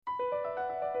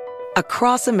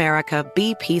Across America,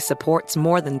 BP supports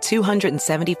more than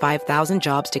 275,000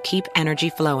 jobs to keep energy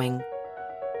flowing.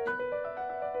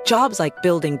 Jobs like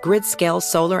building grid-scale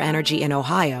solar energy in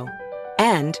Ohio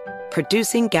and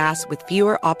producing gas with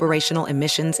fewer operational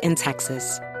emissions in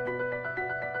Texas.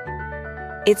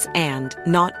 It's and,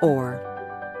 not or.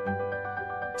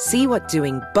 See what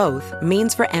doing both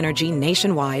means for energy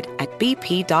nationwide at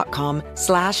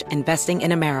bp.com/investing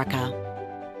in America.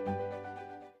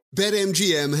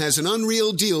 BetMGM has an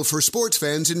unreal deal for sports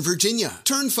fans in Virginia.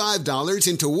 Turn $5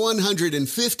 into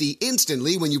 $150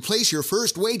 instantly when you place your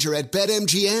first wager at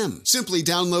BetMGM. Simply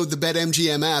download the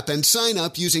BetMGM app and sign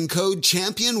up using code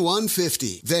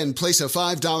CHAMPION150. Then place a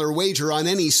 $5 wager on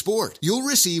any sport. You'll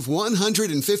receive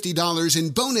 $150 in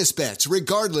bonus bets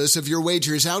regardless of your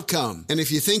wager's outcome. And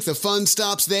if you think the fun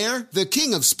stops there, the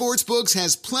king of sportsbooks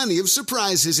has plenty of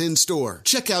surprises in store.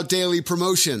 Check out daily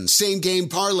promotions, same-game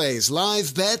parlays,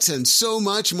 live bets, and so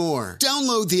much more.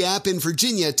 Download the app in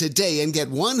Virginia today and get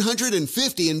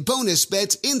 $150 in bonus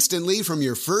bets instantly from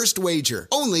your first wager.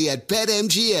 Only at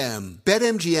BetMGM.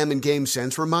 BetMGM and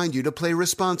GameSense remind you to play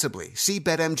responsibly. See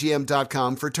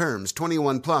BetMGM.com for terms.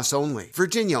 21 plus only.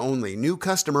 Virginia only. New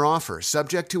customer offer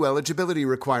subject to eligibility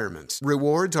requirements.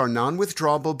 Rewards are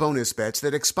non-withdrawable bonus bets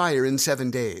that expire in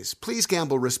 7 days. Please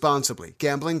gamble responsibly.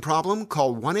 Gambling problem?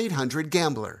 Call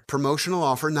 1-800-GAMBLER. Promotional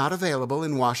offer not available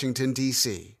in Washington,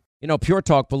 D.C. You know, Pure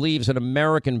Talk believes in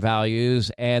American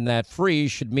values, and that free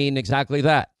should mean exactly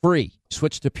that, free.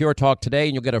 Switch to Pure Talk today,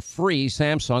 and you'll get a free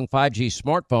Samsung 5G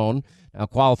smartphone. Now,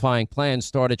 qualifying plans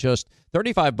start at just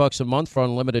 $35 a month for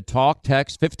unlimited talk,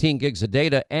 text, 15 gigs of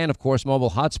data, and, of course,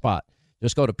 mobile hotspot.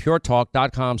 Just go to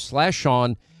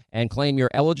puretalk.com/Sean and claim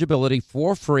your eligibility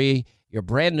for free, your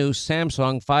brand-new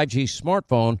Samsung 5G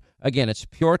smartphone. Again, it's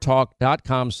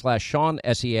puretalk.com/Sean,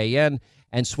 S-E-A-N,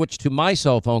 and switch to my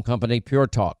cell phone company, Pure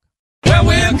Talk. Well,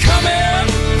 we're coming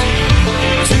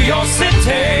to your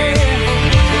city.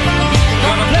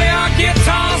 Gonna play our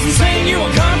guitars and sing you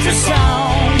a country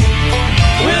song.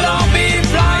 We'll all be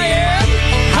flying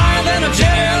higher than a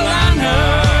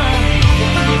jetliner.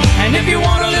 And if you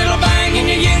want a little bang in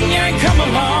your yin-yang, come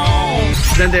along.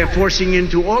 Then they're forcing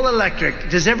into all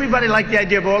electric. Does everybody like the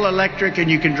idea of all electric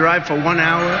and you can drive for 1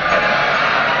 hour?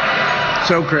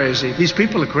 So crazy. These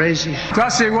people are crazy.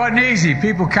 Dusty, it wasn't easy.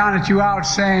 People counted you out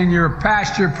saying you're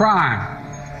past your prime.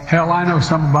 Hell, I know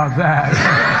something about that.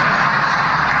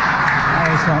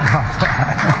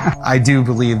 I do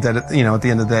believe that, at the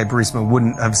end of the day, Burisma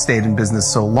wouldn't have stayed in business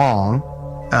so long,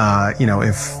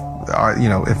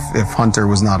 if Hunter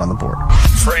was not on the board.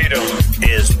 Freedom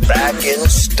is back in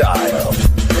style.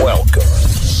 Welcome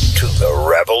to the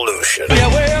revolution. Yeah,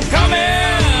 we're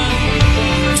coming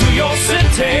to your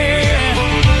city.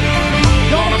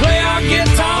 Gonna play our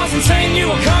guitars and sing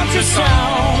you a country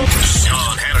song.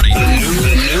 Sean Hannity.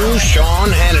 The new Sean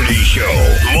Hannity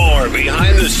Show. More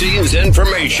behind-the-scenes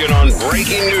information on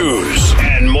breaking news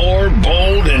and more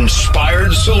bold,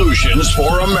 inspired solutions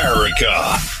for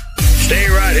America. Stay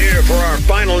right here for our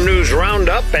final news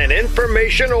roundup and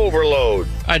information overload.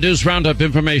 News roundup,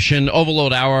 information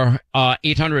overload hour,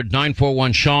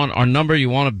 800-941-SEAN, our number. You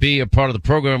want to be a part of the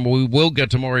program. We will get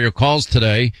to more of your calls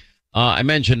today. I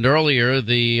mentioned earlier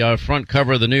the front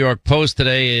cover of the New York Post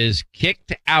today is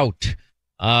kicked out.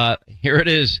 Here it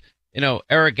is,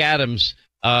 Eric Adams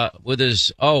with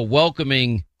his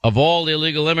welcoming of all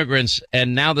illegal immigrants,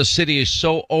 and now the city is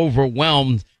so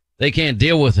overwhelmed they can't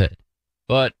deal with it.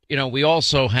 But, we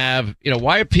also have,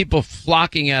 why are people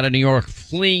flocking out of New York,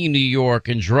 fleeing New York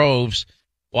in droves?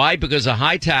 Why? Because of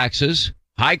high taxes,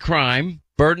 high crime,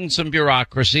 burdensome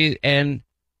bureaucracy, and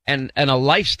a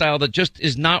lifestyle that just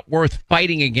is not worth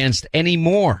fighting against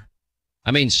anymore.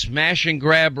 I mean, smash and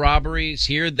grab robberies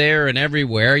here, there, and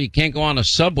everywhere. You can't go on a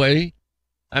subway.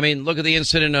 I mean, look at the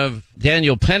incident of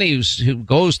Daniel Penny, who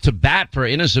goes to bat for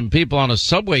innocent people on a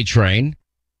subway train.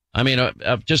 I mean,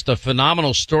 just a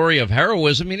phenomenal story of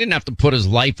heroism. He didn't have to put his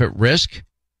life at risk.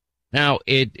 Now,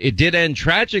 it did end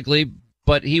tragically,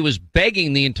 but he was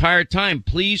begging the entire time,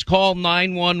 please call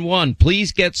 911.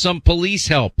 Please get some police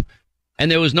help.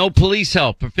 And there was no police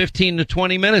help for 15 to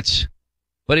 20 minutes.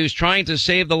 But he was trying to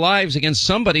save the lives against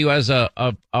somebody who has a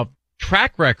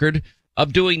track record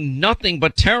of doing nothing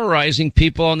but terrorizing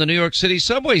people on the New York City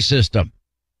subway system.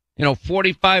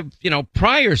 45,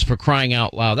 priors, for crying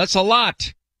out loud. That's a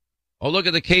lot. Oh, look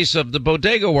at the case of the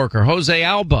bodega worker, Jose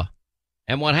Alba.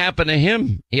 And what happened to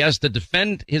him? He has to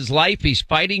defend his life. He's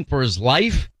fighting for his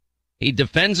life. He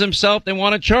defends himself. They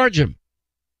want to charge him.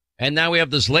 And now we have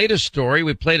this latest story.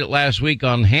 We played it last week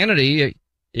on Hannity.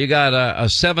 You got a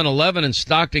 7-Eleven in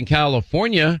Stockton,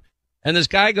 California, And this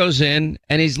guy goes in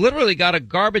and he's literally got a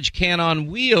garbage can on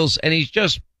wheels and he's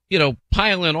just,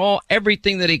 piling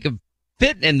everything that he could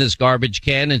fit in this garbage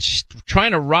can and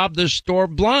trying to rob this store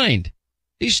blind.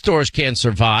 These stores can't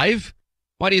survive.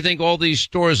 Why do you think all these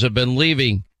stores have been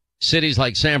leaving cities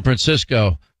like San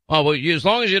Francisco? Oh, well, as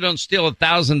long as you don't steal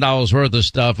 $1,000 worth of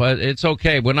stuff, it's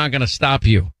okay. We're not going to stop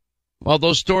you. Well,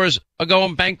 those stores are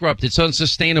going bankrupt. It's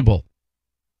unsustainable.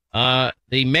 The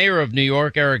mayor of New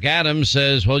York, Eric Adams,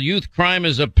 says, well, youth crime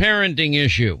is a parenting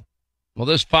issue. Well,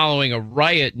 this following a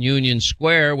riot in Union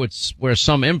Square, where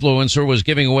some influencer was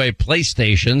giving away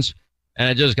PlayStations, and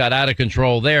it just got out of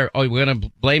control there. Oh, we're going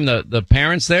to blame the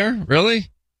parents there? Really?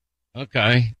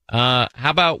 Okay. How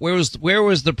about where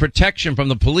was the protection from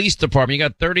the police department? You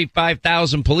got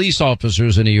 35,000 police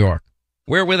officers in New York.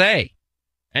 Where were they?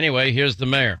 Anyway, here's the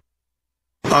mayor.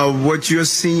 What you're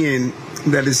seeing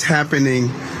that is happening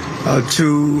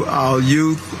to our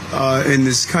youth in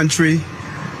this country,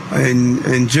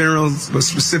 in general, but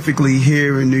specifically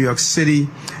here in New York City,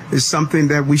 is something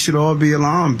that we should all be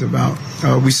alarmed about.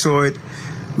 We saw it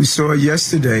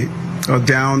yesterday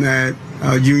down at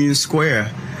Union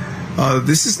Square.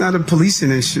 This is not a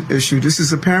policing issue. This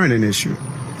is a parenting issue.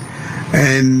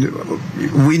 And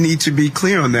we need to be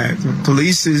clear on that.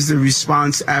 Police is the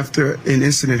response after an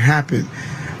incident happened,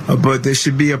 but there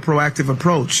should be a proactive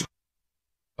approach.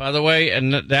 By the way,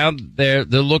 and now they're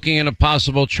looking into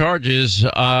possible charges.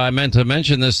 I meant to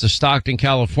mention this to Stockton,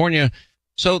 California.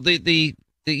 So the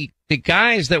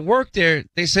guys that worked there,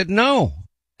 they said no.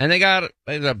 And they got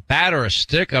a bat or a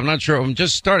stick, I'm not sure, and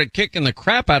just started kicking the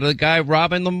crap out of the guy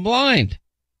robbing them blind.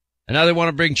 And now they want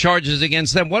to bring charges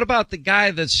against them. What about the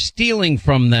guy that's stealing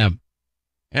from them?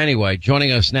 Anyway,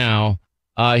 joining us now,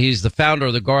 he's the founder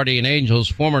of the Guardian Angels,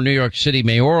 former New York City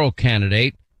mayoral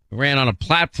candidate, ran on a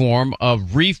platform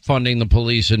of refunding the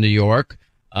police in New York.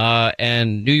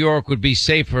 And New York would be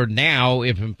safer now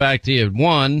if, in fact, he had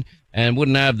won and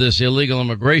wouldn't have this illegal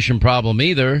immigration problem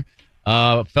either.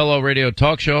 Fellow radio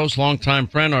talk show host, longtime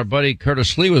friend, our buddy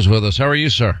Curtis Sliwa was with us. How are you,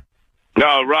 sir?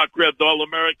 No, rock ribbed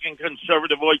all-American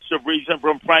conservative voice of reason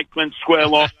from Franklin Square,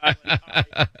 Long Island.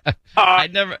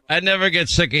 I never get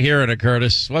sick of hearing it,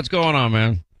 Curtis. What's going on,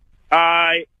 man?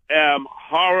 I am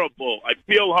horrible. I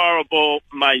feel horrible.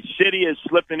 My city is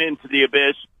slipping into the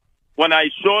abyss. When I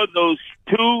saw those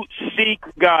two Sikh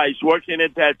guys working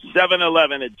at that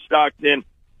 7-Eleven at Stockton,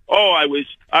 I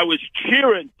was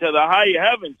cheering to the high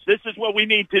heavens. This is what we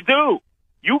need to do.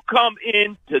 You come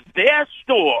into their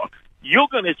store, you're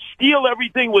going to steal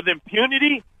everything with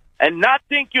impunity and not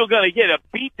think you're going to get a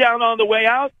beat down on the way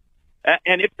out.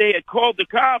 And if they had called the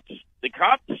cops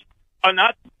are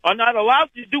not allowed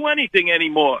to do anything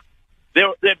anymore. They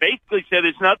basically said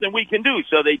there's nothing we can do.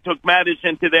 So they took matters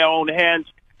into their own hands.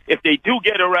 If they do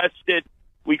get arrested,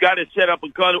 we got to set up a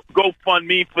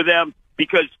GoFundMe for them,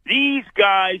 because these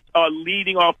guys are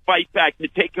leading our fight back to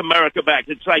take America back.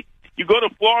 It's like you go to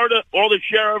Florida, all the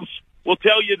sheriffs will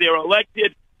tell you they're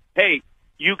elected. Hey,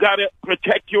 you got to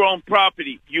protect your own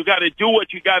property. You got to do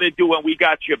what you got to do, and we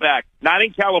got your back. Not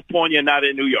in California, not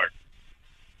in New York.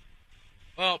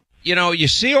 Well, you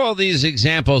see all these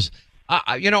examples.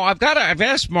 I've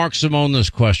asked Mark Simone this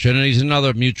question, and he's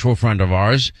another mutual friend of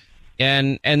ours.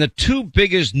 And the two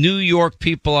biggest New York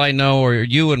people I know are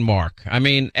you and Mark. I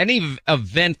mean, any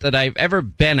event that I've ever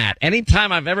been at,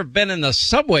 anytime I've ever been in the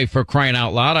subway, for crying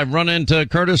out loud, I've run into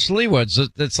Curtis Sliwa.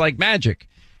 It's like magic.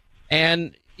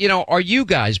 And, are you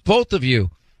guys, both of you,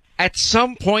 at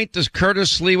some point, does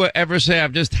Curtis Sliwa ever say,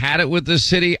 I've just had it with this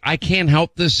city? I can't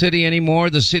help this city anymore.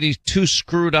 The city's too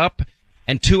screwed up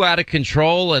and too out of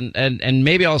control, and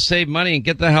maybe I'll save money and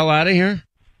get the hell out of here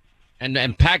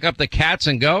and pack up the cats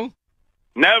and go?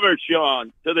 Never,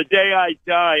 Sean. To the day I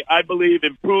die, I believe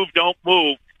improve, don't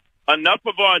move. Enough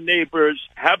of our neighbors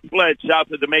have fled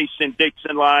south of the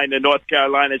Mason-Dixon line in North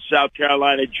Carolina, South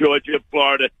Carolina, Georgia,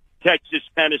 Florida, Texas,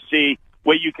 Tennessee,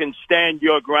 where you can stand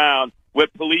your ground, where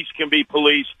police can be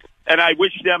policed, and I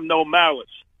wish them no malice.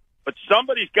 But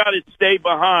somebody's got to stay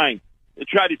behind to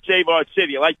try to save our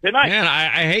city, like tonight. Man,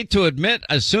 I hate to admit,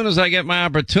 as soon as I get my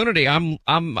opportunity, I'm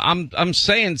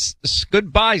saying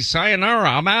goodbye, sayonara.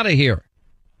 I'm out of here.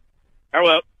 Oh,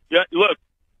 well, yeah, look,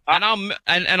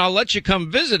 and I'll let you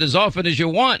come visit as often as you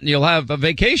want, and you'll have a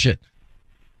vacation.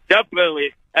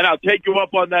 Definitely, and I'll take you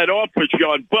up on that offer,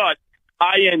 Sean. But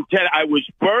I was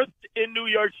birthed in New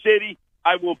York City.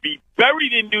 I will be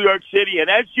buried in New York City, and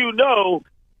as you know,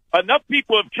 enough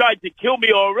people have tried to kill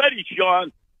me already,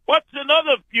 Sean. What's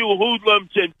another few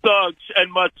hoodlums and thugs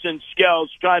and mutts and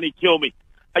scales trying to kill me?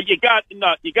 You got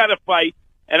to fight.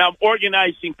 And I'm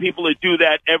organizing people to do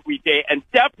that every day, and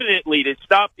definitely to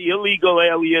stop the illegal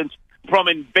aliens from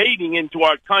invading into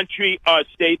our country, our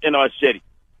state, and our city.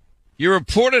 You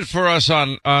reported for us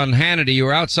on Hannity. You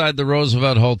were outside the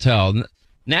Roosevelt Hotel.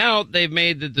 Now they've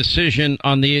made the decision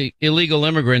on the illegal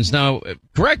immigrants. Now,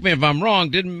 correct me if I'm wrong.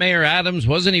 Didn't Mayor Adams,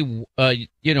 wasn't he,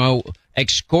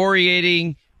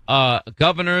 excoriating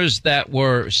governors that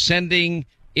were sending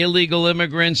illegal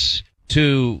immigrants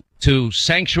to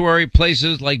sanctuary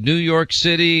places like New York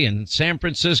City and San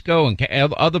Francisco and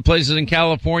other places in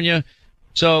California?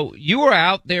 So you were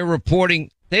out there reporting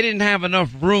they didn't have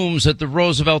enough rooms at the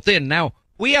Roosevelt Inn. Now,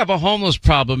 we have a homeless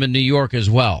problem in New York as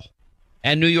well,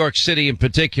 and New York City in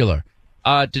particular.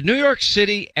 Did New York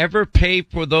City ever pay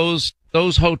for those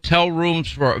hotel rooms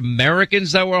for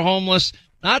Americans that were homeless?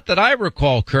 Not that I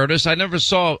recall, Curtis. I never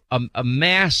saw a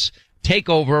mass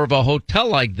takeover of a hotel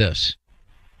like this.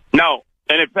 No.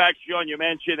 And in fact, Sean, you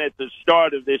mentioned at the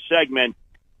start of this segment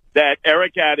that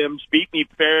Eric Adams beat me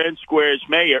fair and square as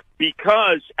mayor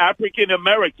because African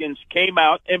Americans came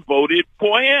out and voted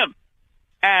for him.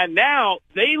 And now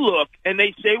they look and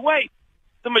they say, wait,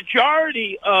 the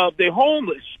majority of the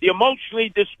homeless, the emotionally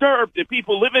disturbed, the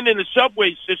people living in the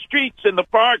subways, the streets, and the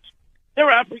parks,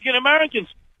 they're African Americans.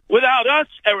 Without us,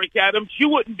 Eric Adams, you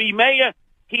wouldn't be mayor.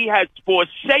 He has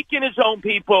forsaken his own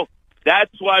people.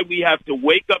 That's why we have to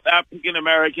wake up African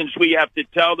Americans. We have to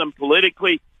tell them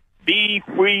politically, be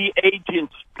free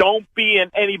agents. Don't be in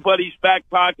anybody's back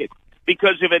pocket.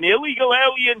 Because if an illegal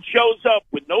alien shows up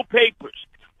with no papers,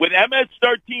 with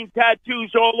MS-13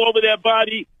 tattoos all over their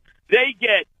body, they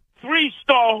get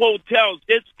 3-star hotels.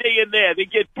 They stay in there. They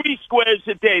get 3 squares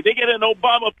a day. They get an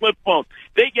Obama flip phone.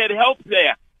 They get health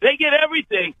there. They get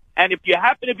everything. And if you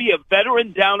happen to be a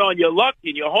veteran down on your luck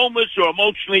and you're homeless or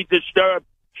emotionally disturbed,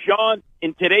 Sean,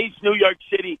 in today's New York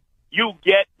City, you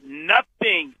get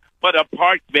nothing but a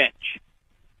park bench.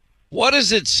 What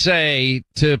does it say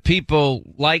to people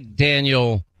like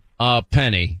Daniel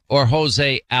Penny or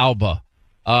Jose Alba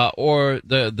or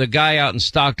the guy out in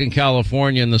Stockton,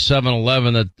 California in the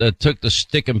 7-Eleven that took the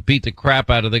stick and beat the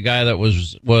crap out of the guy that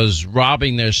was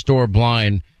robbing their store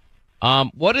blind?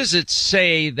 What does it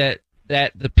say that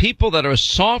the people that are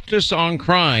softest on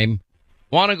crime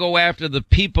want to go after the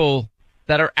people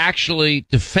that are actually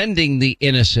defending the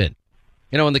innocent?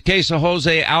 You know, in the case of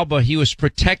Jose Alba, he was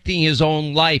protecting his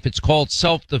own life. It's called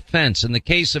self-defense. In the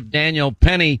case of Daniel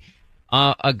Penny,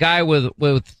 a guy with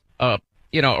a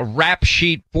rap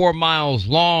sheet 4 miles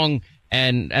long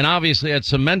and obviously had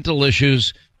some mental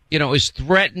issues, is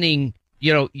threatening,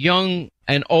 young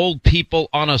and old people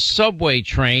on a subway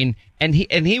train. And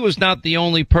he was not the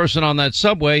only person on that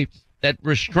subway that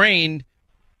restrained,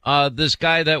 this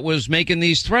guy that was making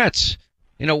these threats,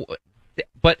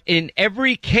 But in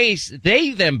every case,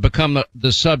 they then become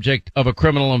the subject of a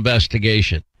criminal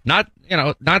investigation, not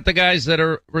the guys that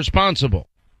are responsible.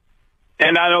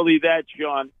 And not only that,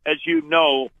 Sean, as you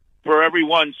know, for every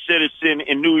one citizen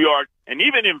in New York and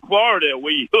even in Florida,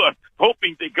 where you're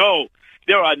hoping to go,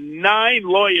 there are 9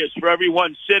 lawyers for every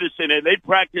one citizen, and they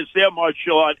practice their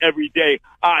martial art every day.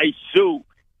 I sue.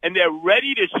 And they're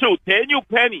ready to sue. Daniel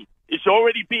Penny is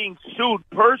already being sued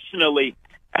personally.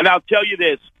 And I'll tell you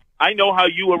this. I know how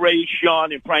you were raised,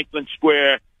 Sean, in Franklin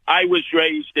Square. I was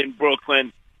raised in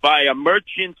Brooklyn by a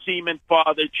merchant seaman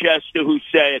father, Chester, who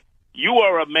said, you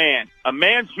are a man. A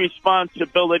man's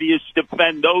responsibility is to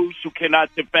defend those who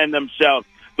cannot defend themselves.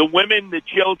 The women, the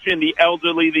children, the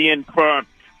elderly, the infirm.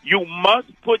 You must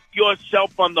put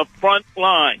yourself on the front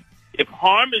line. If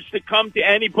harm is to come to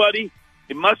anybody,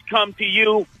 it must come to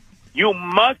you. You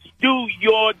must do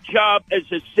your job as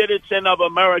a citizen of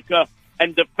America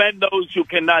and defend those who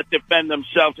cannot defend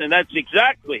themselves. And that's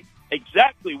exactly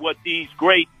what these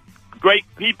great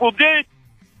people did.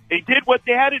 They did what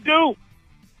they had to do.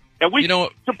 And we're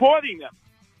supporting them.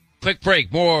 Quick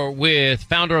break. More with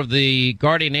founder of the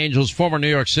Guardian Angels, former New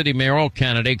York City mayoral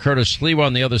candidate Curtis Sliwa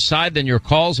on the other side. Then your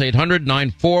calls,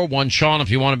 800-941-SEAN, if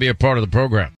you want to be a part of the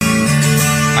program. All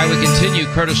right, we continue.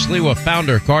 Curtis Sliwa,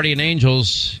 founder, Guardian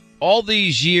Angels. All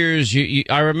these years,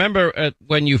 I remember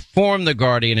when you formed the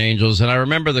Guardian Angels, and I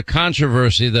remember the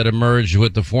controversy that emerged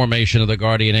with the formation of the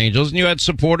Guardian Angels, and you had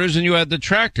supporters and you had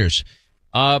detractors.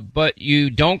 But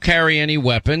you don't carry any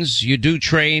weapons. You do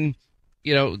train,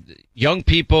 young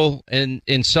people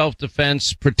in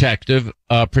self-defense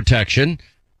protection.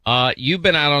 You've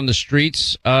been out on the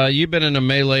streets. You've been in a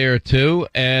melee or two,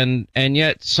 and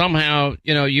yet somehow,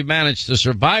 you managed to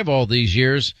survive all these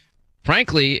years.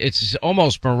 Frankly, it's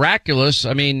almost miraculous.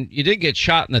 I mean, you did get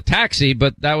shot in the taxi,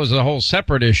 but that was a whole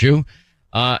separate issue,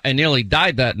 and nearly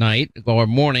died that night or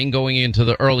morning, going into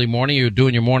the early morning. You were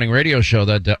doing your morning radio show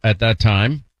at that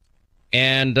time.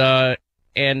 And,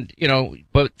 And,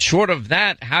 but short of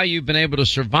that, how you've been able to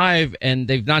survive and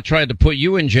they've not tried to put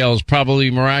you in jail is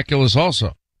probably miraculous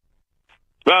also.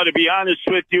 Well, to be honest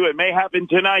with you, it may happen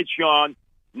tonight, Sean.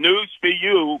 News for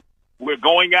you. We're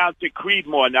going out to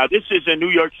Creedmoor. Now, this is a New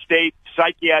York State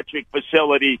psychiatric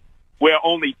facility where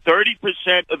only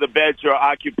 30% of the beds are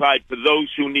occupied for those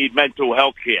who need mental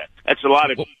health care. That's a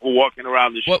lot of people walking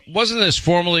around the street. Wasn't this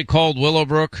formerly called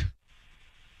Willowbrook?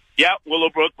 Yeah,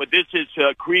 Willowbrook, but this is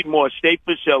Creedmoor State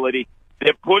Facility.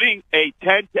 They're putting a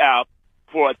tent out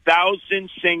for 1,000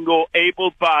 single,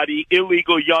 able-bodied,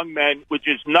 illegal young men, which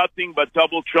is nothing but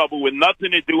double trouble with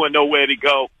nothing to do and nowhere to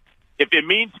go. If it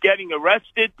means getting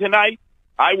arrested tonight,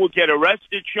 I will get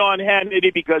arrested, Sean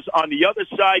Hannity, because on the other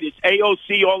side is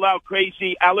AOC, all out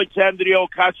crazy, Alexandria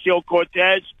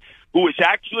Ocasio-Cortez, who is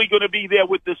actually going to be there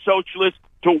with the socialists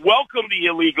to welcome the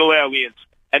illegal aliens.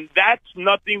 And that's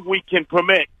nothing we can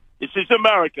permit. This is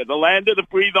America, the land of the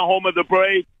free, the home of the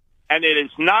brave. And it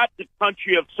is not the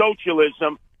country of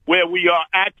socialism where we are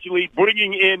actually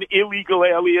bringing in illegal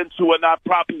aliens who are not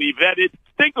properly vetted.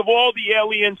 Think of all the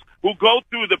aliens who go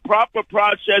through the proper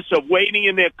process of waiting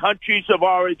in their countries of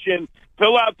origin,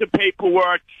 fill out the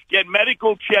paperwork, get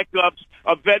medical checkups,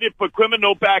 are vetted for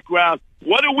criminal background.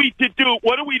 What are we to do?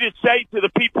 What are we to say to the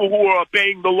people who are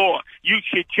obeying the law? You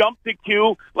should jump the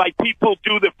queue like people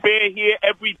do the fare here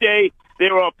every day.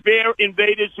 There are fare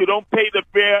invaders who don't pay the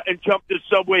fare and jump the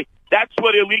subway. That's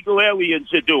what illegal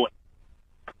aliens are doing.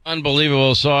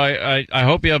 Unbelievable. So I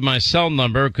hope you have my cell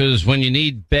number, because when you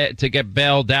need to get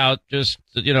bailed out, just,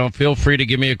 feel free to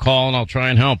give me a call and I'll try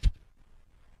and help.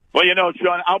 Well,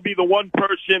 Sean, I'll be the one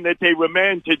person that they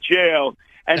remand to jail.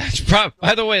 And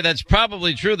by the way, that's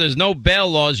probably true. There's no bail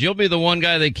laws. You'll be the one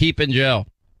guy they keep in jail.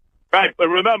 Right. But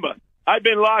remember, I've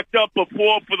been locked up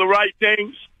before for the right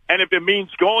things. And if it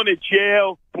means going to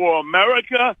jail for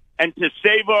America and to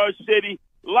save our city,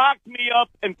 lock me up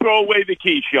and throw away the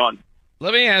key, Sean.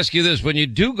 Let me ask you this. When you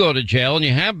do go to jail, and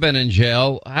you have been in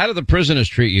jail, how do the prisoners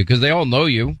treat you? Because they all know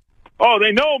you. Oh,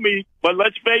 they know me. But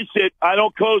let's face it, I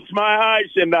don't close my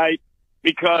eyes at night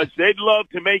because they'd love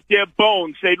to make their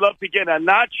bones. They'd love to get a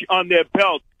notch on their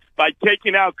belt by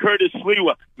taking out Curtis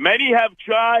Sliwa. Many have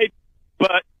tried,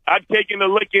 but I've taken a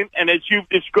licking, and as you've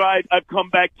described, I've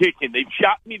come back kicking. They've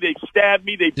shot me, they've stabbed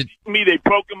me, they've beaten me, they've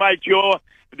broken my jaw.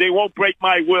 They won't break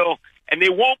my will, and they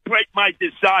won't break my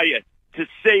desire to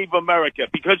save America,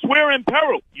 because we're in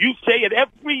peril. You say it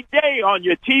every day on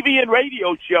your TV and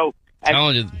radio show.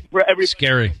 Telling you, it's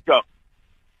scary.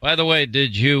 By the way,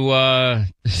 did you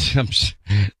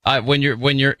when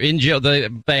you're in jail, they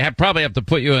probably have to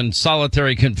put you in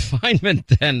solitary confinement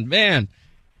then, man.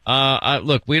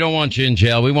 Look, we don't want you in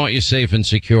jail. We want you safe and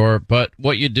secure. But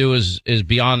what you do is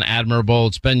beyond admirable.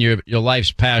 It's been your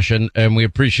life's passion, and we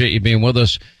appreciate you being with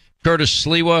us. Curtis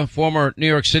Sliwa, former New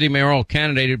York City mayoral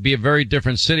candidate. It'd be a very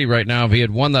different city right now if he had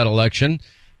won that election.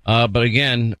 But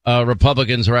again,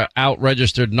 Republicans are out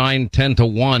registered 9-10 to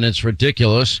 1. It's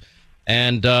ridiculous.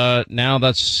 And now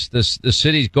the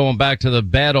city's going back to the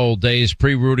bad old days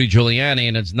pre-Rudy Giuliani,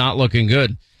 and it's not looking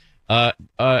good.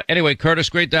 Anyway,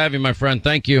 Curtis, great to have you, my friend.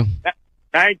 Thank you.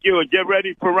 Thank you, and get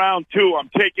ready for round 2.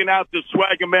 I'm taking out the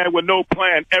swagger man with no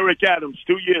plan, Eric Adams,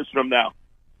 2 years from now.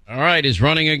 All right, he's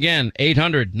running again.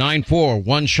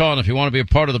 800-941-SEAN if you want to be a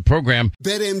part of the program.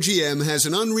 BetMGM has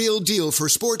an unreal deal for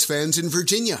sports fans in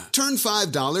Virginia. Turn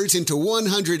 $5 into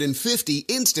 $150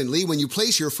 instantly when you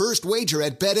place your first wager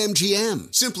at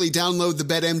BetMGM. Simply download the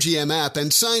BetMGM app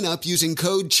and sign up using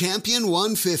code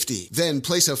CHAMPION150. Then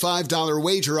place a $5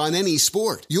 wager on any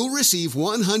sport. You'll receive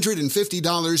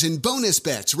 $150 in bonus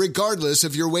bets regardless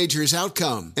of your wager's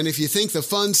outcome. And if you think the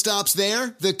fun stops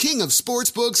there, the king of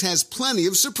sportsbooks has plenty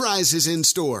of surprises in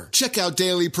store. Check out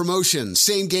daily promotions,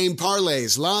 same-game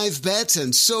parlays, live bets,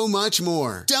 and so much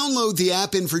more. Download the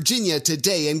app in Virginia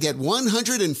today and get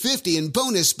 $150 in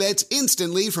bonus bets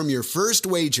instantly from your first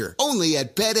wager. Only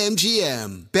at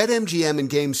BetMGM. BetMGM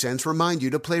and GameSense remind you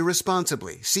to play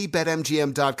responsibly. See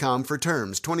BetMGM.com for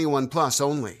terms. 21 plus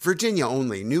only. Virginia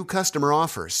only. New customer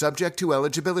offer. Subject to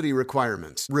eligibility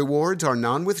requirements. Rewards are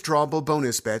non-withdrawable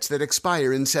bonus bets that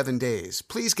expire in 7 days.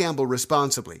 Please gamble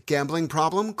responsibly. Gambling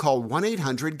problem? Call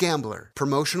 1-800-GAMBLER.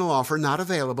 Promotional offer not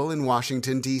available in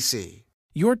Washington, D.C.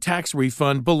 Your tax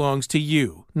refund belongs to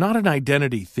you, not an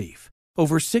identity thief.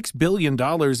 Over $6 billion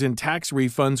in tax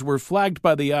refunds were flagged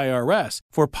by the IRS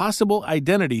for possible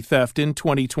identity theft in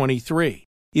 2023.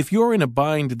 If you're in a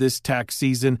bind this tax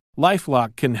season,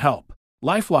 LifeLock can help.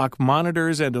 LifeLock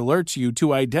monitors and alerts you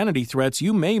to identity threats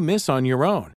you may miss on your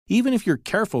own, even if you're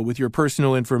careful with your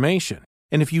personal information.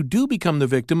 And if you do become the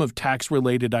victim of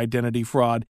tax-related identity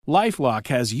fraud, LifeLock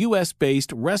has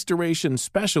U.S.-based restoration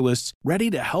specialists ready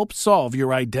to help solve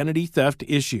your identity theft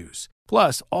issues.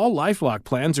 Plus, all LifeLock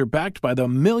plans are backed by the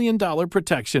 $1 Million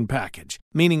Protection Package,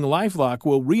 meaning LifeLock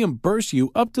will reimburse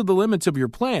you up to the limits of your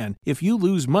plan if you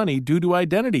lose money due to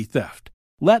identity theft.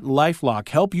 Let LifeLock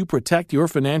help you protect your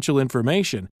financial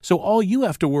information, so all you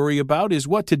have to worry about is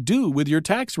what to do with your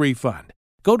tax refund.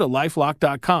 Go to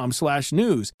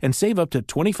LifeLock.com/news and save up to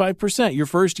 25% your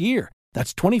first year.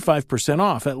 That's 25%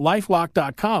 off at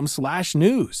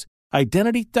LifeLock.com/news.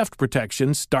 Identity theft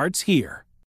protection starts here.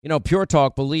 You know, Pure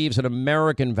Talk believes in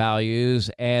American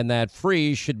values, and that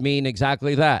free should mean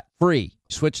exactly that, free.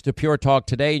 Switch to Pure Talk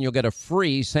today, and you'll get a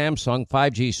free Samsung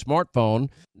 5G smartphone.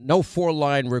 No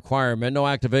 4-line requirement, no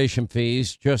activation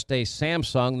fees, just a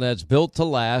Samsung that's built to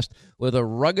last with a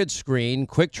rugged screen,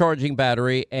 quick charging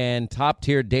battery, and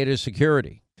top-tier data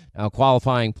security. Now,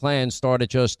 qualifying plans start at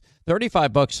just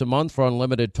 $35 a month for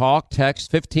unlimited talk,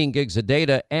 text, 15 gigs of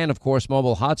data, and, of course,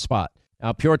 mobile hotspot.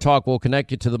 Now, Pure Talk will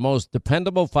connect you to the most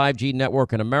dependable 5G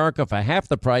network in America for half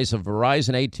the price of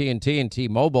Verizon, AT&T, and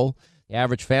T-Mobile. The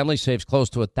average family saves close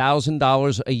to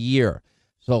 $1,000 a year.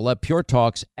 So let Pure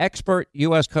Talk's expert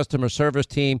U.S. customer service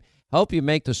team help you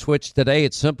make the switch today.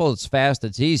 It's simple, it's fast,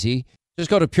 it's easy.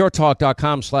 Just go to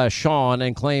puretalk.com/Sean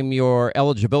and claim your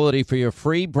eligibility for your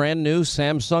free brand new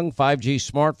Samsung 5G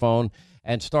smartphone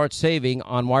and start saving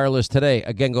on wireless today.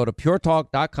 Again, go to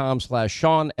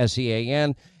puretalk.com/Sean,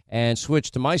 SEAN, and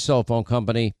switch to my cell phone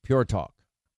company, Pure Talk.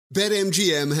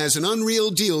 BetMGM has an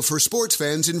unreal deal for sports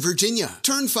fans in Virginia.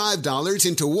 Turn $5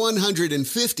 into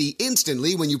 $150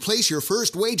 instantly when you place your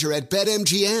first wager at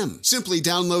BetMGM. Simply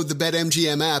download the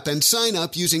BetMGM app and sign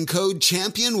up using code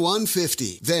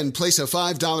CHAMPION150. Then place a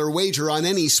 $5 wager on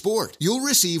any sport. You'll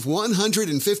receive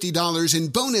 $150 in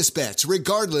bonus bets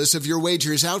regardless of your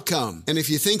wager's outcome. And if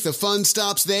you think the fun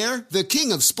stops there, the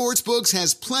king of sportsbooks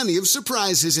has plenty of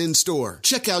surprises in store.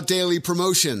 Check out daily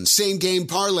promotions, same-game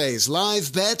parlays,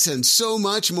 live bets, and so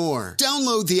much more.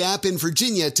 Download the app in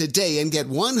Virginia today and get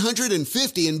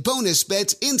 $150 in bonus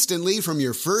bets instantly from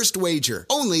your first wager.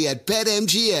 Only at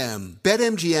BetMGM.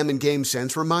 BetMGM and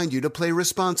GameSense remind you to play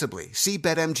responsibly. See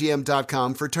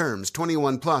BetMGM.com for terms.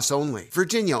 21 plus only.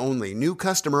 Virginia only. New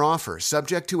customer offer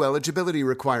subject to eligibility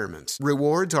requirements.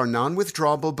 Rewards are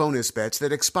non-withdrawable bonus bets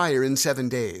that expire in 7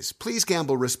 days. Please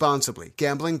gamble responsibly.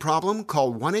 Gambling problem?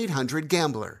 Call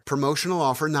 1-800-GAMBLER. Promotional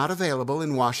offer not available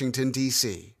in Washington,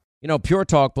 D.C. You know, Pure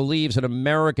Talk believes in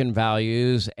American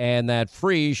values, and that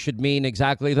free should mean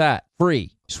exactly that,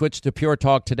 free. Switch to Pure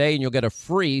Talk today, and you'll get a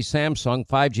free Samsung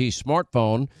 5G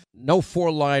smartphone. No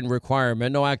 4-line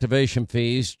requirement, no activation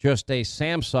fees, just a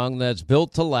Samsung that's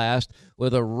built to last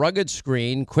with a rugged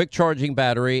screen, quick charging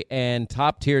battery, and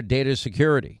top-tier data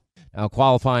security. Now,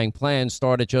 qualifying plans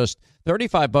start at just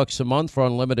 $35 a month for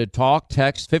unlimited talk,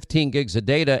 text, 15 gigs of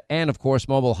data, and, of course,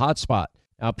 mobile hotspot.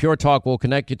 Now, Pure Talk will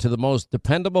connect you to the most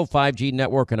dependable 5G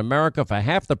network in America for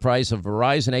half the price of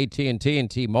Verizon, AT&T,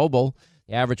 and T-Mobile.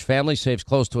 The average family saves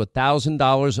close to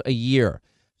 $1,000 a year.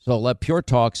 So let Pure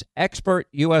Talk's expert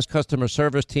U.S. customer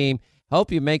service team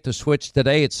help you make the switch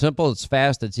today. It's simple, it's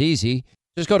fast, it's easy.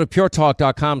 Just go to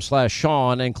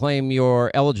puretalk.com/Sean and claim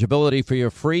your eligibility for your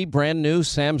free brand new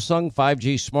Samsung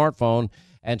 5G smartphone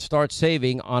and start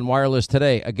saving on wireless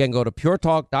today. Again, go to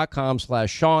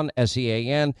puretalk.com/Sean,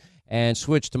 SEAN, and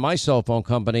switch to my cell phone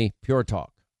company, Pure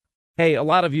Talk. Hey, a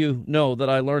lot of you know that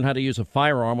I learned how to use a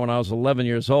firearm when I was 11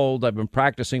 years old. I've been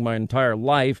practicing my entire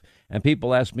life, and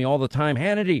people ask me all the time,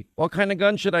 Hannity, what kind of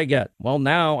gun should I get? Well,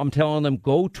 now I'm telling them,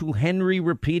 go to Henry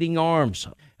Repeating Arms.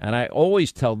 And I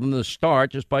always tell them to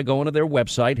start just by going to their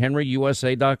website,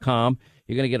 henryusa.com.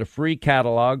 You're going to get a free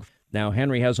catalog. Now,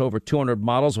 Henry has over 200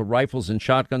 models of rifles and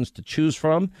shotguns to choose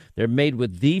from. They're made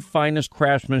with the finest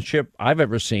craftsmanship I've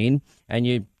ever seen, and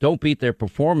you don't beat their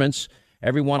performance.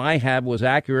 Every one I have was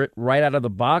accurate right out of the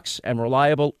box and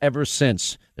reliable ever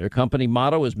since. Their company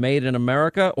motto is made in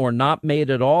America or not made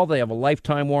at all. They have a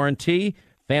lifetime warranty,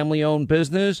 family-owned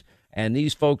business, and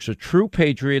these folks are true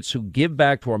patriots who give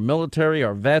back to our military,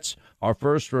 our vets, our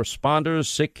first responders,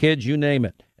 sick kids, you name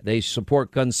it. They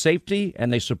support gun safety,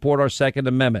 and they support our Second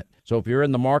Amendment. So if you're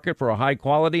in the market for a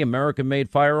high-quality, American-made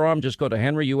firearm, just go to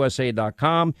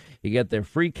henryusa.com. You get their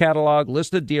free catalog,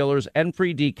 list of dealers, and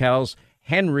free decals,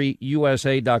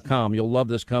 henryusa.com. You'll love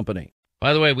this company.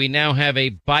 By the way, we now have a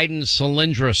Biden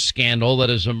Solyndra scandal that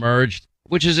has emerged,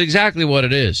 which is exactly what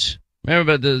it is.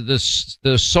 Remember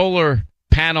the solar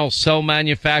panel cell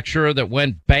manufacturer that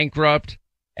went bankrupt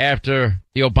after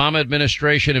the Obama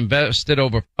administration invested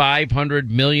over $500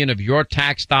 million of your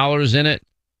tax dollars in it?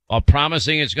 while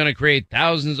promising it's going to create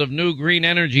thousands of new green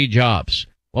energy jobs.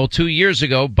 Well, 2 years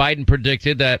ago, Biden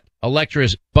predicted that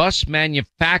electric bus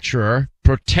manufacturer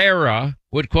Proterra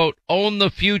would, quote, own the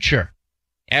future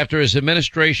after his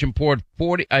administration poured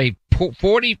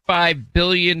 45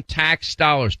 billion tax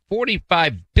dollars,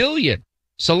 45 billion.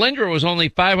 Solyndra was only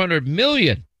 500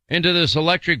 million into this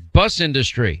electric bus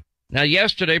industry. Now,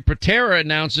 yesterday, Proterra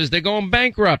announces they're going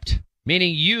bankrupt,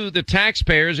 meaning you, the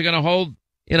taxpayers, are going to hold,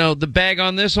 the bag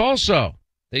on this also.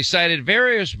 They cited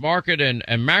various market and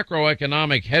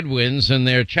macroeconomic headwinds in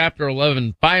their Chapter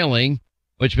 11 filing,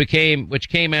 which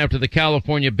came after the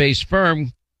California-based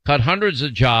firm cut hundreds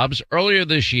of jobs earlier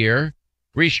this year,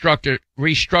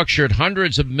 restructured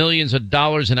hundreds of millions of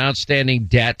dollars in outstanding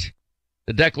debt.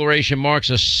 The declaration marks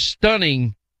a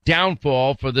stunning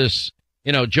downfall for this,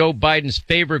 Joe Biden's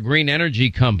favorite green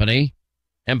energy company.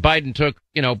 And Biden took,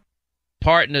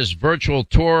 part in his virtual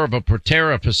tour of a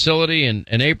Proterra facility in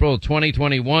April of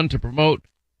 2021 to promote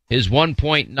his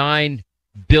 $1.9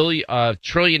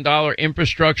 trillion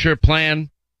infrastructure plan.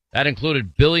 That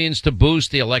included billions to boost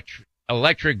the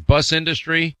electric bus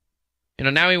industry.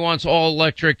 Now he wants all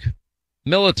electric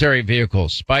military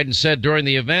vehicles. Biden said during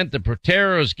the event that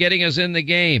Proterra is getting us in the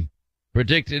game,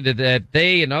 predicted that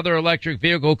they and other electric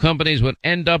vehicle companies would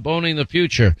end up owning the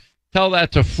future. Tell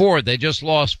that to Ford. They just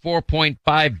lost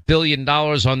 $4.5 billion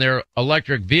on their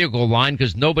electric vehicle line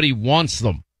because nobody wants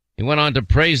them. He went on to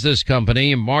praise this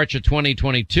company in March of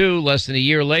 2022. Less than a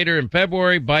year later, in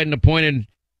February, Biden appointed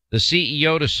the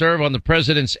CEO to serve on the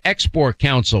President's Export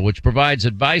Council, which provides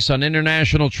advice on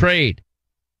international trade.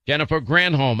 Jennifer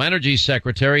Granholm, Energy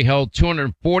Secretary, held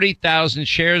 240,000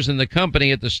 shares in the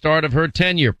company at the start of her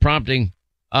tenure, prompting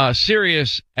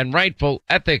serious and rightful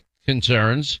ethics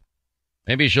concerns.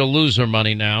 Maybe she'll lose her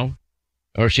money now,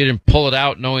 or she didn't pull it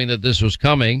out knowing that this was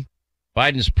coming.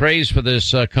 Biden's praise for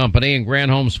this company and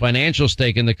Granholm's financial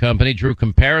stake in the company drew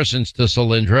comparisons to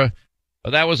Solyndra,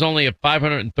 but that was only a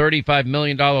 $535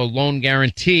 million loan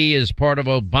guarantee as part of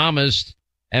Obama's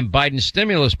and Biden's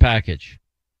stimulus package.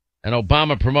 And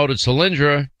Obama promoted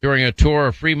Solyndra during a tour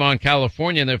of Fremont,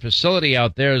 California, and their facility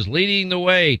out there is leading the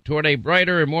way toward a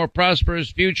brighter and more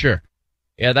prosperous future.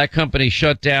 Yeah, that company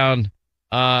shut down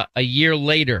a year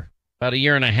later, about a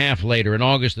year and a half later, in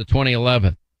August of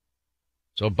 2011.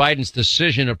 So Biden's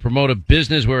decision to promote a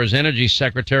business where his energy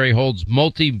secretary holds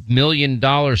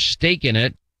multi-million-dollar stake in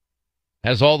it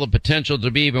has all the potential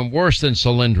to be even worse than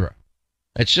Solyndra.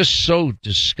 It's just so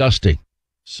disgusting,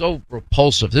 so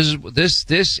repulsive.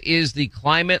 This is the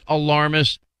climate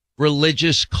alarmist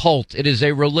religious cult. It is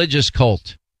a religious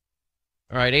cult.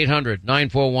 All right,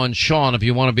 800-941-SEAN if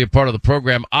you want to be a part of the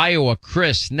program. Iowa,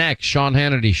 Chris, next, Sean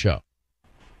Hannity Show.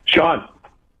 Sean.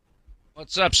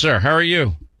 What's up, sir? How are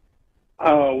you?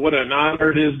 What an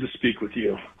honor it is to speak with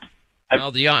you.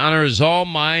 Well, the honor is all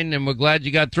mine, and we're glad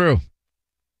you got through.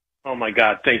 Oh, my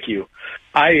God, thank you.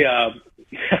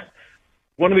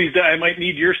 One of these days, I might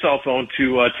need your cell phone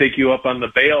to take you up on the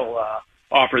bail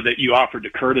offer that you offered to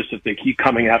Curtis if they keep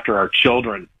coming after our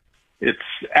children. It's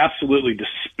absolutely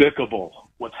despicable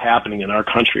what's happening in our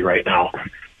country right now.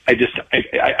 I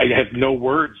have no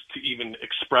words to even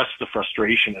express the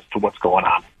frustration as to what's going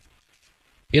on.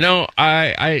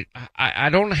 I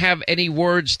don't have any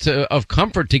words of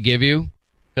comfort to give you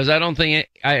because I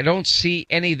don't see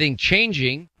anything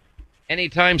changing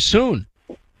anytime soon.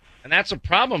 And that's a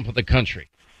problem for the country.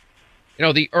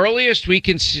 The earliest we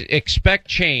can expect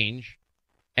change,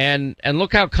 and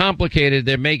look how complicated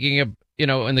they're making it,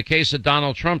 in the case of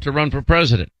Donald Trump to run for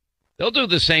president. They'll do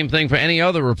the same thing for any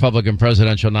other Republican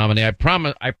presidential nominee.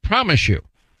 I promise you.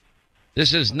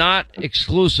 This is not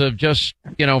exclusive just,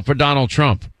 for Donald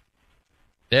Trump.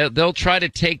 They'll try to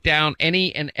take down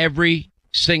any and every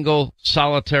single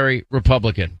solitary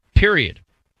Republican, period.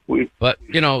 But,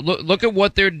 look at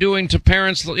what they're doing to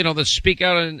parents, that speak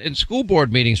out in school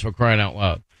board meetings, for crying out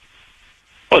loud.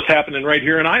 Well, it's happening right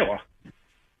here in Iowa.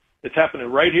 It's happening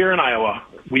right here in Iowa.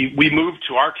 We moved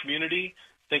to our community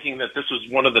thinking that this was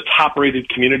one of the top-rated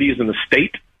communities in the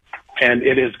state, and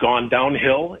it has gone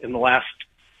downhill in the last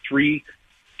 4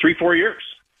 years.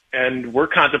 And we're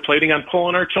contemplating on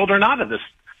pulling our children out of this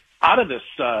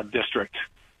district.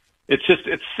 It's just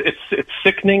it's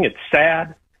sickening. It's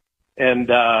sad. And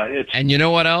you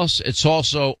know what else? It's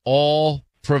also all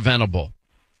preventable.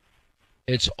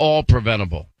 It's all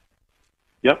preventable.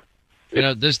 Yep.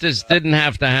 This didn't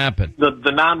have to happen.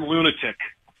 The non-lunatic.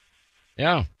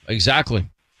 Yeah, exactly.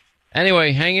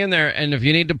 Anyway, hang in there. And if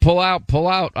you need to pull out, pull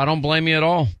out. I don't blame you at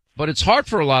all. But it's hard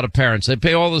for a lot of parents. They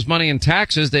pay all this money in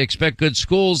taxes. They expect good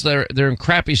schools. They're in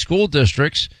crappy school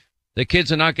districts. The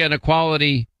kids are not getting a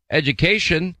quality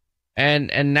education.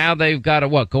 and now they've got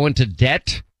to go into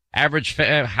debt. Average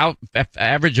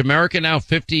American now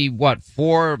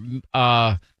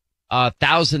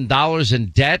 $4,000 in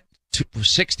debt.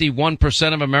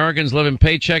 61% of Americans living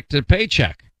paycheck to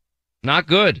paycheck. Not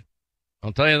good.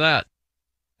 I'll tell you that.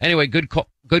 Anyway, good call.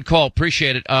 Good call.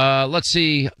 Appreciate it. Let's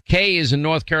see. Kay is in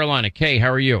North Carolina. Kay, how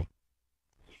are you?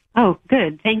 Oh,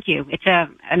 good. Thank you. It's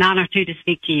an honor, too, to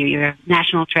speak to you. You're a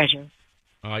national treasure.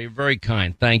 Oh, you're very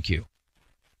kind. Thank you.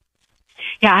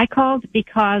 Yeah, I called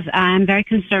because I'm very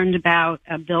concerned about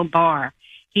Bill Barr.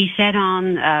 He said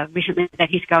on recently that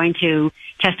he's going to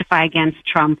testify against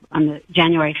Trump on the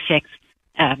January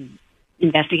 6th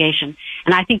investigation.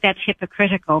 And I think that's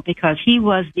hypocritical because he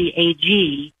was the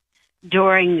AG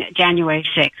during January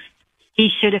 6th. He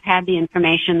should have had the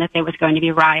information that there was going to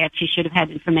be riots. He should have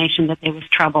had information that there was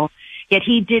trouble. Yet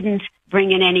he didn't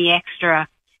bring in any extra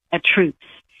troops.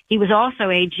 He was also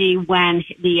AG when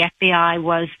the FBI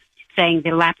was saying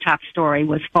the laptop story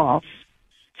was false.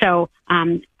 So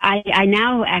I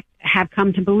now have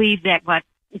come to believe that what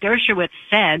Dershowitz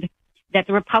said, that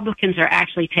the Republicans are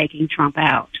actually taking Trump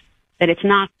out, that it's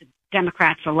not the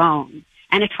Democrats alone.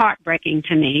 And it's heartbreaking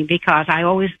to me because I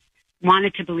always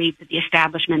wanted to believe that the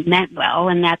establishment meant well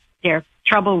and that their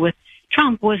trouble with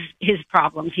Trump was his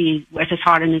problems. He wears his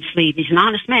heart on his sleeve. He's an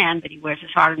honest man, but he wears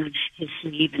his heart on his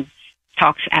sleeve and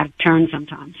talks out of turn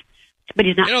sometimes. But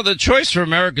he's not. You know, the choice for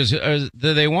America is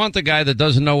they want the guy that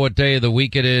doesn't know what day of the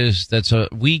week it is, that's a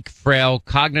weak, frail,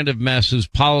 cognitive mess whose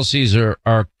policies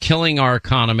are killing our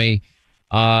economy,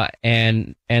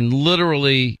 and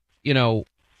literally, you know,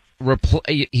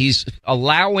 he's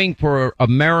allowing for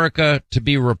America to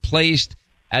be replaced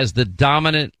as the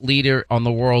dominant leader on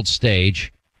the world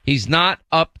stage. He's not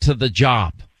up to the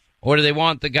job. Or do they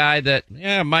want the guy that,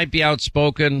 might be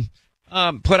outspoken,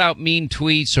 put out mean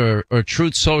tweets or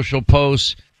truth social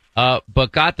posts,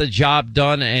 but got the job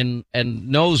done and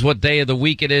knows what day of the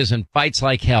week it is and fights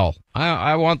like hell?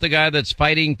 I want the guy that's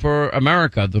fighting for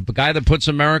America, the guy that puts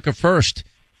America first,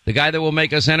 the guy that will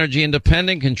make us energy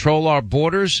independent, control our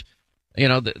borders. You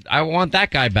know, I want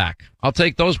that guy back. I'll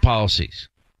take those policies.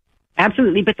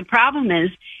 Absolutely. But the problem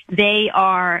is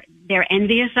they're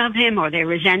envious of him or they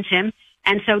resent him.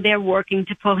 And so they're working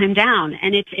to pull him down.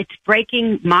 And it's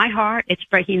breaking my heart. It's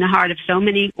breaking the heart of so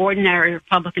many ordinary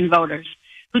Republican voters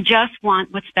who just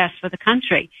want what's best for the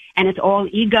country. And it's all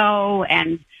ego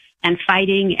and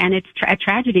fighting. And it's a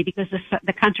tragedy because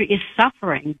the country is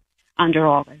suffering under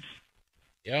all this.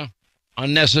 Yeah.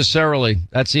 Unnecessarily.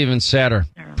 That's even sadder.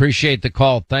 Appreciate the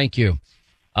call. Thank you.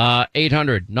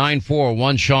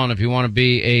 800-941-SEAN if you want to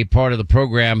be a part of the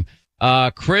program.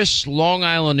 Chris, Long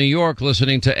Island, New York,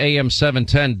 listening to AM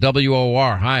 710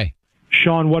 WOR. Hi.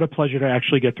 Sean, what a pleasure to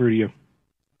actually get through to you.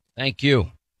 Thank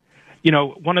you. You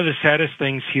know, one of the saddest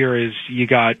things here is you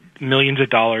got millions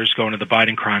of dollars going to the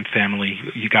Biden crime family.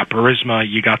 You got Burisma.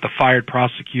 You got the fired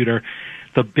prosecutor.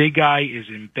 The big guy is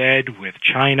in bed with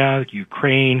China,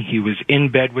 Ukraine. He was in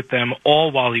bed with them all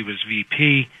while he was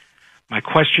VP. My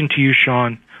question to you,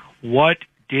 Sean, what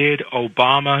did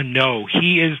Obama know?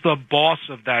 He is the boss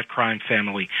of that crime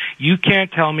family. You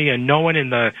can't tell me, and no one in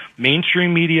the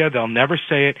mainstream media, they'll never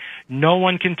say it, no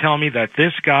one can tell me that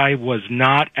this guy was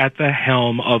not at the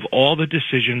helm of all the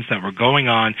decisions that were going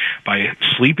on by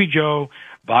Sleepy Joe,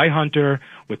 by Hunter,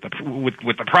 with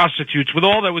the prostitutes, with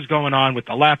all that was going on, with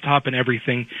the laptop and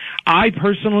everything. I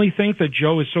personally think that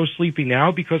Joe is so sleepy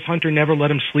now because Hunter never let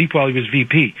him sleep while he was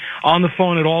VP. On the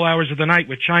phone at all hours of the night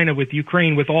with China, with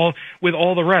Ukraine, with all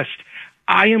the rest.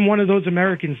 I am one of those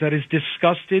Americans that is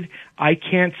disgusted. I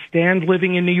can't stand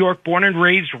living in New York, born and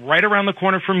raised right around the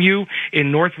corner from you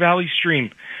in North Valley Stream.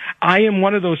 I am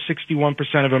one of those 61%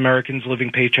 of Americans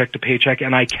living paycheck to paycheck,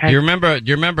 and I can't. Do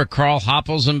you remember Carl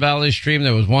Hoppel's in Valley Stream?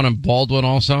 There was one in Baldwin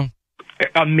also.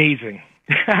 Amazing.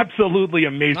 Absolutely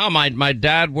amazing. No, my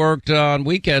dad worked on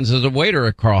weekends as a waiter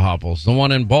at Carl Hoppel's, the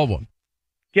one in Baldwin.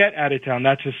 Get out of town.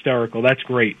 That's hysterical. That's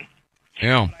great.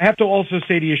 Yeah. I have to also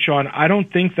say to you, Sean, I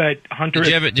don't think that Hunter...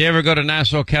 Did you ever go to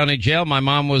Nassau County Jail? My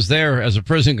mom was there as a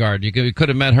prison guard. You could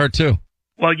have met her, too.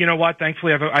 Well, you know what?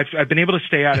 Thankfully, I've been able to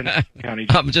stay out in Suffolk County.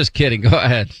 I'm just kidding. Go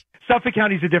ahead. Suffolk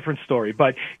County is a different story.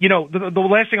 But, you know, the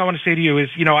last thing I want to say to you is,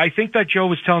 you know, I think that Joe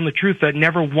was telling the truth that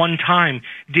never one time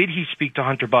did he speak to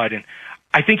Hunter Biden.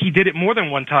 I think he did it more than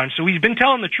one time. So he's been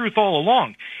telling the truth all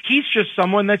along. He's just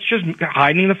someone that's just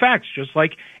hiding the facts, just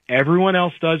like Everyone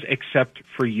else does except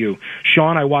for you.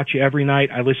 Sean, I watch you every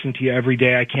night. I listen to you every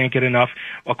day. I can't get enough.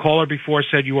 A caller before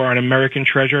said you are an American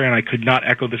treasure, and I could not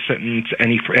echo the sentence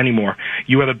anymore.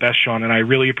 You are the best, Sean, and I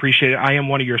really appreciate it. I am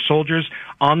one of your soldiers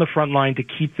on the front line to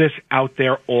keep this out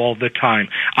there all the time.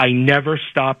 I never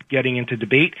stop getting into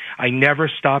debate. I never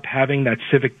stop having that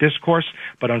civic discourse,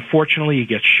 but unfortunately you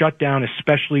get shut down,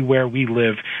 especially where we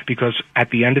live, because at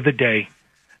the end of the day,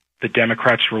 the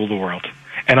Democrats rule the world.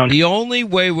 And the only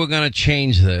way we're going to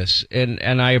change this,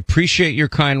 and I appreciate your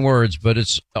kind words, but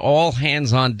it's all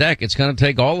hands on deck. It's going to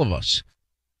take all of us.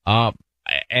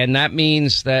 And that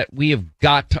means that we have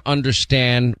got to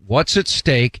understand what's at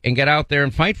stake and get out there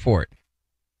and fight for it.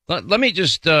 Let me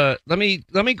just, let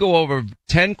me go over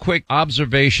 10 quick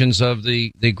observations of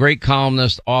the great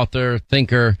columnist, author,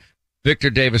 thinker, Victor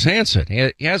Davis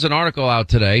Hanson. He has an article out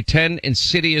today, 10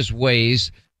 Insidious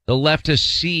Ways the Left has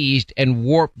Seized and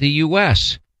Warped the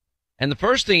U.S. And the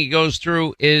first thing he goes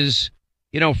through is,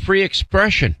 free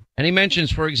expression. And he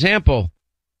mentions, for example,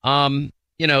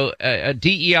 a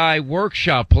DEI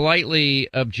workshop politely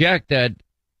object that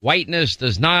whiteness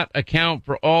does not account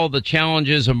for all the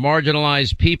challenges of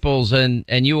marginalized peoples, and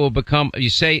you will you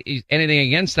say anything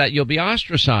against that, you'll be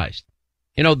ostracized.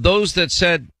 Those that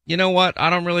said, you know what,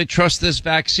 I don't really trust this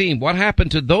vaccine. What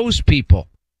happened to those people?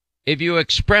 If you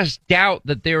express doubt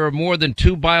that there are more than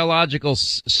two biological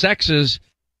sexes,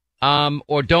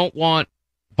 or don't want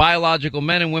biological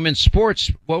men and women's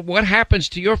sports, what happens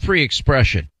to your free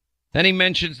expression? Then he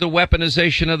mentions the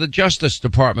weaponization of the Justice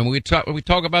Department. We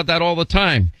talk about that all the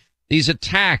time. These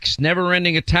attacks,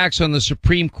 never-ending attacks on the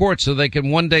Supreme Court so they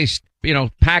can one day,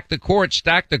 pack the court,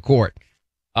 stack the court.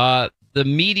 The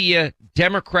media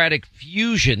Democratic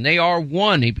fusion, they are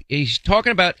one. He's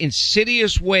talking about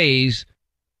insidious ways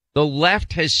the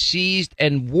left has seized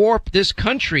and warped this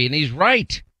country, and he's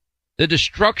right. The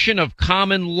destruction of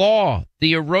common law,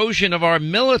 the erosion of our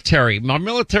military. Our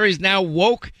military is now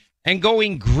woke and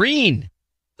going green.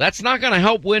 That's not going to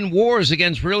help win wars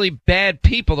against really bad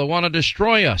people that want to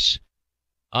destroy us.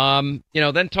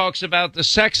 Then talks about the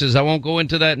sexes. I won't go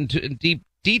into that in deep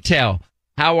detail.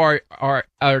 How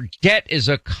our debt is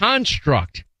a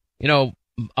construct.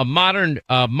 A modern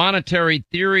monetary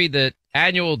theory that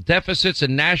annual deficits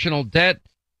and national debt,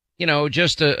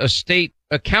 just a state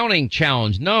accounting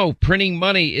challenge. No, printing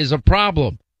money is a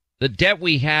problem. The debt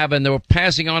we have and that we're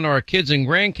passing on to our kids and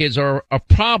grandkids are a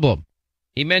problem.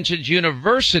 He mentions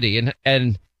university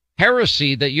and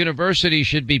heresy that universities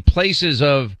should be places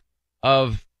of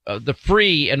the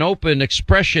free and open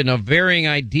expression of varying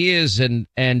ideas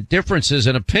and differences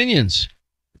and opinions.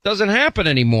 It doesn't happen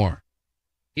anymore.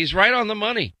 He's right on the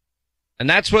money. And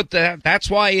that's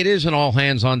why it is an all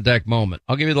hands on deck moment.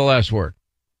 I'll give you the last word.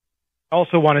 I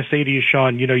also want to say to you,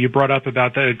 Sean, you brought up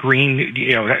about the green,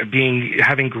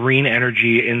 having green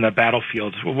energy in the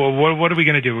battlefield. What are we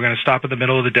going to do? We're going to stop in the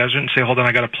middle of the desert and say, hold on,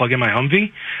 I got to plug in my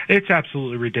Humvee? It's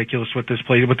absolutely ridiculous what this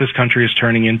country is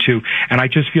turning into. And I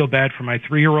just feel bad for my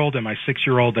 3-year-old and my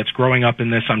 6-year-old that's growing up in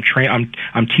this.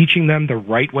 I'm teaching them the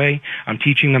right way. I'm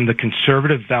teaching them the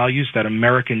conservative values that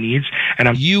America needs.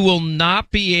 And you will not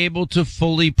be able to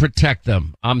fully protect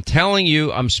them. I'm telling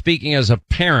you, I'm speaking as a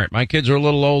parent. My kids are a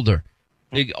little older.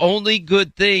 The only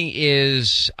good thing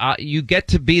is you get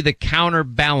to be the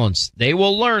counterbalance. They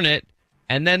will learn it,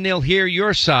 and then they'll hear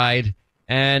your side.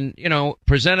 And,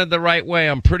 presented the right way,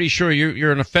 I'm pretty sure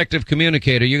you're an effective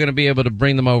communicator. You're going to be able to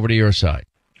bring them over to your side.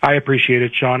 I appreciate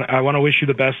it, Sean. I want to wish you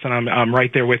the best, and I'm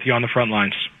right there with you on the front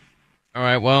lines. All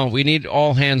right, well, we need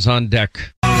all hands on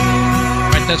deck.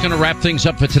 That's going to wrap things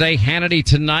up for today. Hannity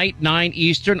tonight, 9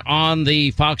 Eastern on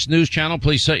the Fox News Channel.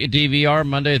 Please set your DVR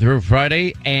Monday through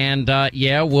Friday. And,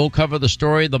 we'll cover the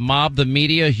story, the mob, the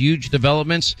media, huge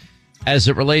developments as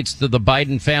it relates to the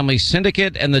Biden family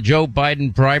syndicate and the Joe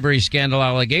Biden bribery scandal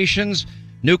allegations.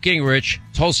 Newt Gingrich,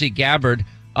 Tulsi Gabbard.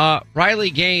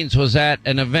 Riley Gaines was at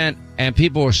an event and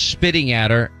people were spitting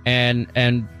at her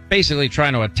and basically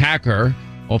trying to attack her.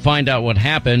 We'll find out what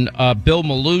happened. Bill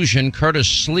Maloogian, Curtis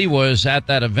Sliwa is at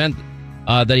that event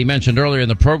that he mentioned earlier in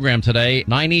the program today.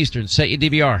 9 Eastern, set your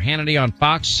DVR. Hannity on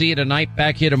Fox. See you tonight,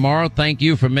 back here tomorrow. Thank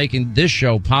you for making this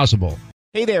show possible.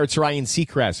 Hey there, it's Ryan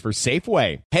Seacrest for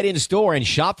Safeway. Head in store and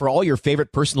shop for all your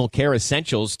favorite personal care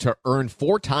essentials to earn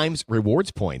 4 times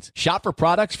rewards points. Shop for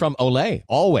products from Olay,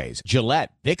 Always,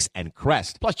 Gillette, Vicks, and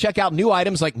Crest. Plus, check out new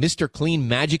items like Mr. Clean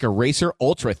Magic Eraser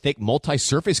Ultra Thick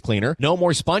Multi-Surface Cleaner, no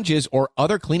more sponges or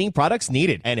other cleaning products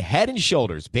needed. And Head &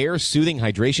 Shoulders Bare Soothing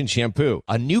Hydration Shampoo,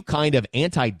 a new kind of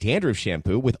anti-dandruff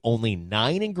shampoo with only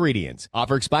 9 ingredients.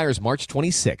 Offer expires March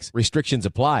 26. Restrictions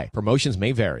apply. Promotions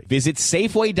may vary. Visit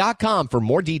Safeway.com for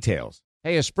more details.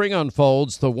 Hey, as spring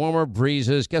unfolds, the warmer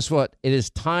breezes, guess what? It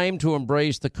is time to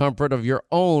embrace the comfort of your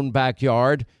own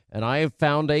backyard, and I have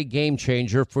found a game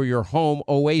changer for your home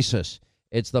oasis.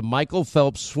 It's the Michael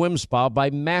Phelps Swim Spa by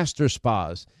Master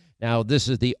Spas. Now, this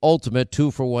is the ultimate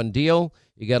 2-for-1 deal.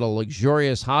 You get a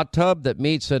luxurious hot tub that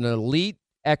meets an elite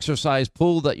exercise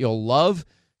pool that you'll love.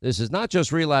 This is not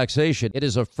just relaxation. It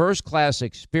is a first-class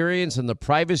experience in the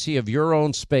privacy of your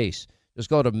own space. Just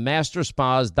go to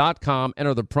masterspas.com,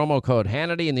 enter the promo code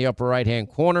Hannity in the upper right-hand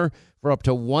corner for up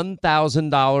to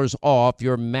 $1,000 off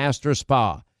your Master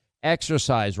Spa.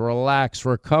 Exercise, relax,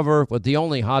 recover with the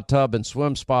only hot tub and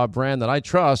swim spa brand that I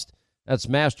trust. That's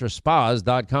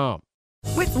masterspas.com.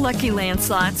 With Lucky Land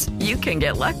Slots, you can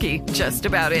get lucky just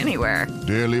about anywhere.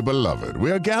 Dearly beloved,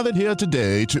 we are gathered here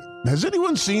today to... Has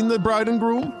anyone seen the bride and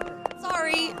groom?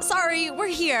 Sorry, we're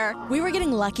here. We were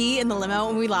getting lucky in the limo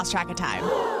and we lost track of time.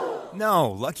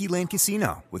 No, Lucky Land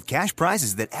Casino, with cash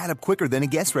prizes that add up quicker than a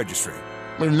guest registry.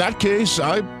 In that case,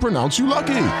 I pronounce you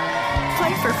lucky.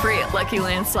 Play for free at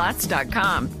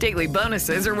LuckyLandSlots.com. Daily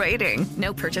bonuses are waiting.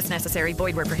 No purchase necessary.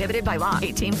 Void where prohibited by law.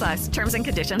 18+. Terms and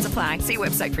conditions apply. See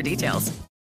website for details.